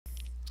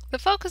The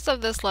focus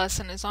of this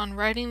lesson is on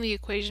writing the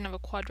equation of a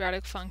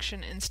quadratic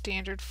function in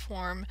standard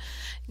form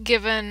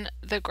given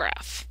the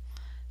graph.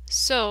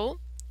 So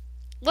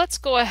let's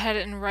go ahead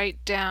and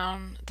write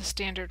down the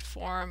standard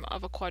form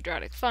of a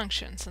quadratic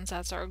function since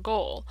that's our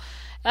goal.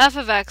 F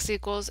of x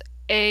equals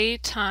a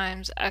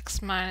times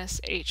x minus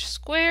h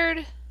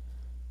squared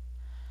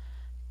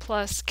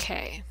plus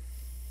k.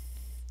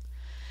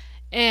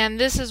 And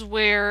this is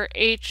where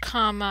h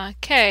comma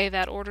k,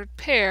 that ordered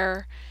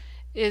pair,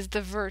 is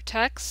the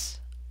vertex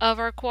of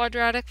our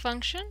quadratic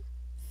function.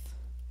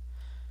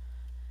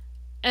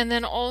 And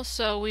then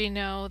also we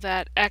know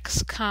that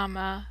x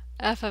comma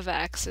f of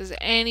x is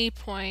any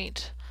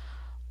point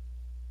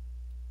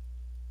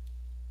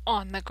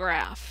on the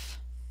graph.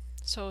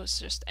 So it's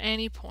just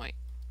any point.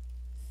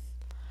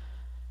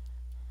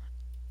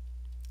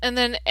 And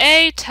then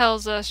a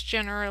tells us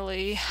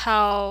generally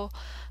how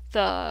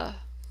the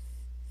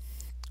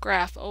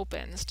graph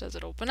opens. Does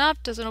it open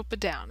up? Does it open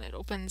down? It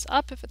opens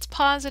up if it's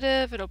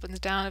positive, it opens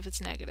down if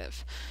it's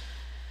negative.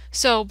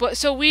 So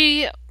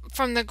we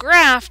from the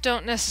graph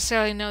don't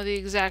necessarily know the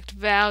exact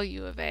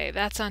value of a.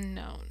 That's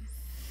unknown.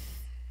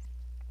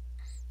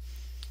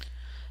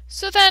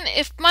 So then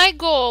if my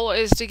goal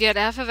is to get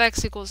f of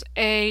x equals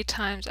a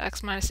times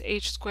x minus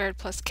h squared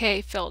plus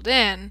k filled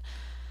in,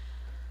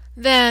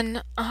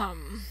 then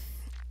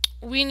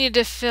we need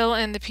to fill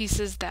in the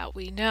pieces that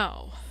we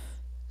know.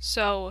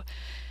 So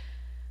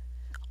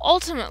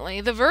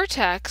ultimately the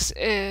vertex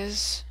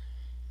is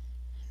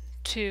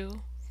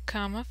 2,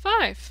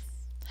 5.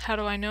 How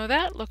do I know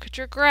that? Look at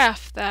your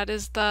graph. That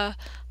is the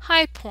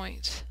high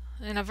point.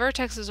 And a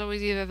vertex is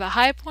always either the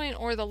high point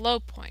or the low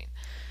point.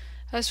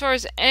 As far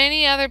as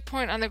any other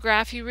point on the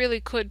graph, you really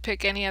could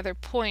pick any other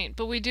point,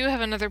 but we do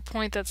have another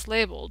point that's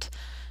labeled.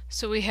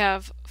 So we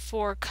have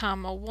 4,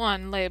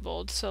 1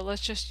 labeled, so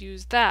let's just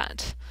use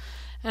that.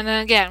 And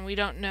then again, we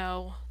don't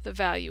know the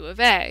value of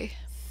a.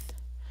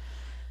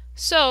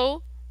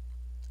 So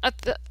at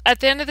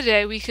the end of the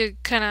day, we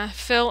could kind of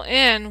fill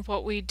in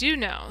what we do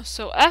know.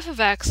 So f of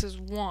x is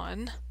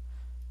 1.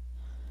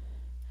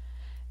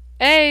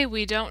 A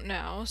we don't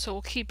know, so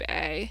we'll keep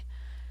a.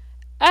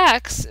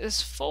 X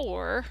is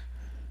 4.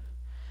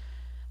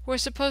 We're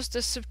supposed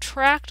to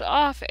subtract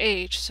off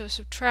h, so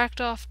subtract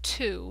off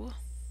 2.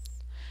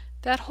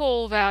 That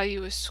whole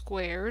value is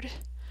squared.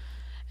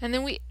 And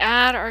then we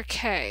add our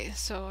k,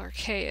 so our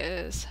k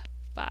is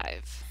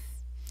 5.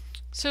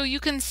 So you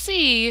can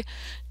see,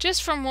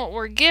 just from what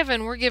we're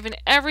given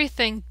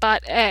everything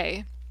but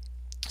a.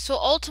 So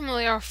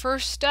ultimately our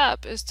first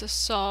step is to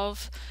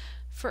solve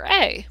for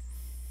a.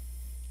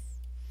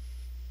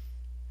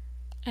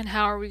 And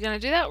how are we going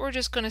to do that? We're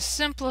just going to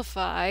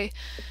simplify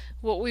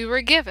what we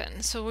were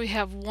given. So we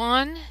have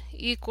 1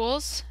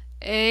 equals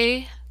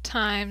a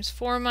times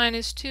 4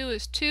 minus 2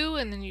 is 2,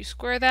 and then you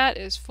square that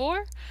is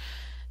 4.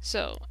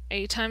 So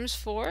a times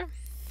 4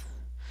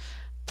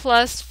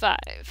 plus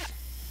 5.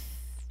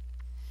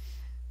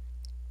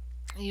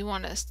 You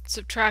want to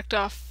subtract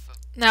off.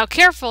 Now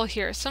careful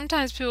here,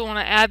 sometimes people want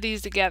to add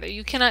these together.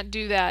 You cannot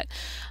do that.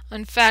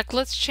 In fact,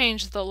 let's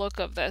change the look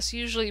of this.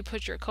 Usually you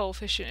put your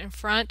coefficient in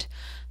front.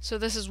 So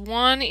this is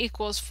 1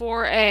 equals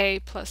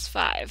 4a plus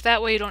 5.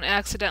 That way you don't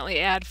accidentally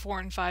add 4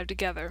 and 5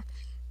 together,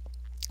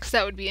 because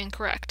that would be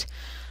incorrect.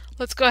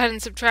 Let's go ahead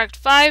and subtract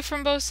 5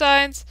 from both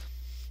sides.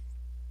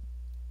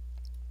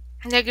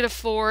 Negative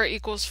 4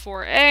 equals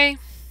 4a.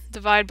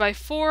 Divide by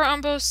 4 on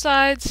both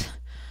sides.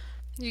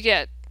 You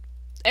get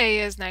a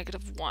is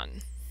negative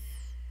 1.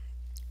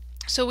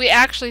 So we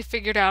actually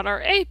figured out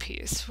our a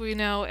piece. We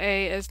know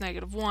a is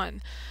negative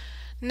 1.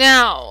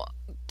 Now,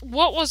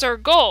 what was our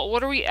goal?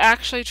 What are we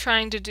actually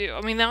trying to do?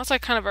 I mean, that was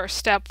like kind of our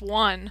step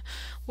 1.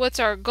 What's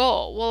our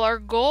goal? Well, our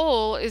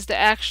goal is to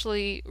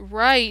actually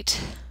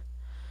write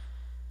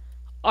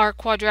our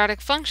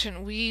quadratic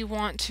function. We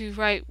want to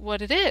write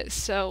what it is.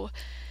 So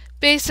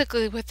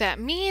basically what that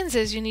means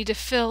is you need to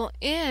fill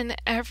in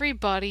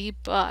everybody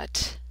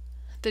but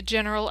the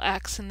general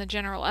x and the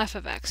general f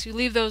of x. You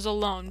leave those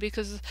alone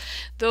because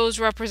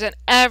those represent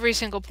every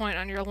single point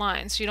on your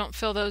line, so you don't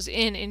fill those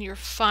in your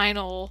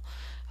final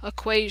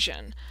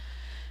equation.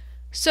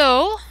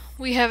 So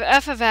we have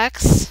f of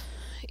x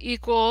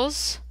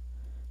equals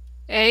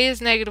a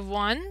is negative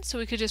 1, so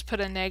we could just put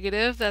a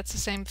negative, that's the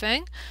same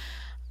thing,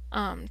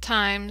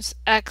 times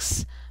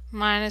x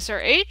minus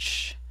our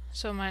h,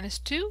 so minus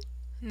 2,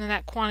 and then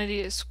that quantity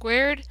is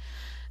squared,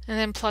 and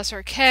then plus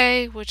our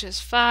k, which is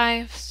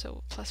 5,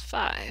 so plus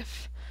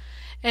 5.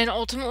 And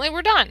ultimately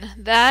we're done.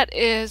 That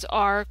is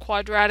our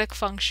quadratic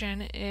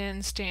function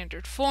in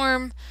standard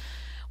form,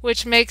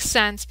 which makes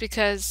sense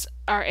because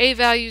our a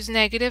value is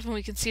negative, and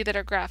we can see that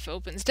our graph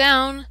opens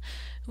down.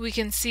 We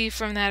can see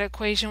from that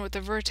equation what the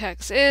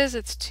vertex is.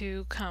 It's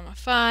 2,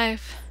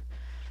 5,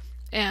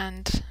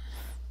 and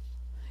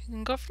you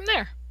can go from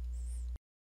there.